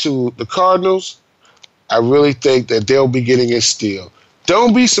to the Cardinals, I really think that they'll be getting a steal.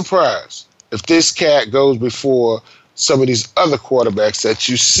 Don't be surprised if this cat goes before some of these other quarterbacks that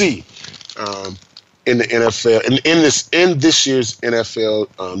you see in the NFL, and in this year's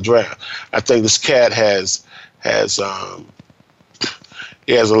NFL draft. I think this cat has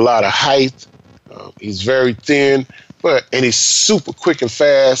he has a lot of height. He's very thin, and he's super quick and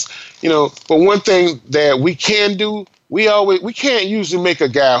fast. You know, but one thing that we can do, we can't usually make a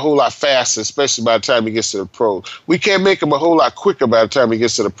guy a whole lot faster, especially by the time he gets to the pros. We can't make him a whole lot quicker by the time he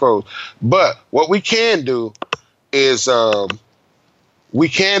gets to the pros. But what we can do is we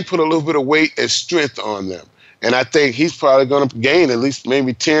can put a little bit of weight and strength on them. And I think he's probably going to gain at least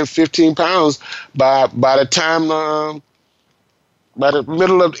maybe 10, 15 pounds by the time by the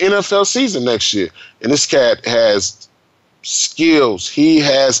middle of the NFL season next year. And this cat has skills. He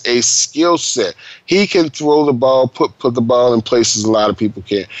has a skill set. He can throw the ball, put the ball in places a lot of people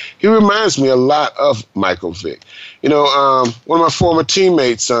can't. He reminds me a lot of Michael Vick. You know, one of my former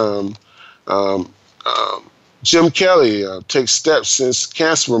teammates, Jim Kelly, takes steps since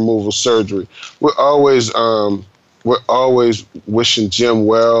cancer removal surgery. We're always wishing Jim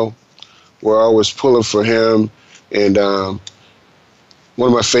well. We're always pulling for him. And one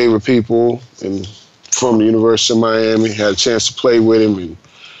of my favorite people from the University of Miami, had a chance to play with him and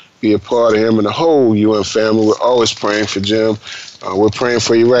be a part of him and the whole UM family. We're always praying for Jim. We're praying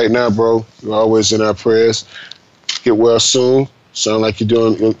for you right now, bro. You're always in our prayers. Get well soon. Sound like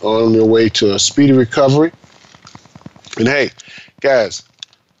you're on your way to a speedy recovery. And hey, guys,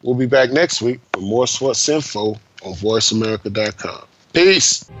 we'll be back next week with more sports info on voiceamerica.com.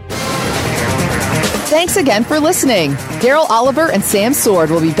 Peace. Thanks again for listening. Daryl Oliver and Sam Sword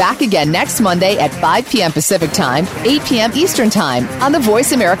will be back again next Monday at 5 p.m. Pacific Time, 8 p.m. Eastern Time on the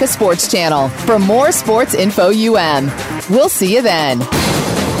Voice America Sports Channel for more Sports Info UM. We'll see you then.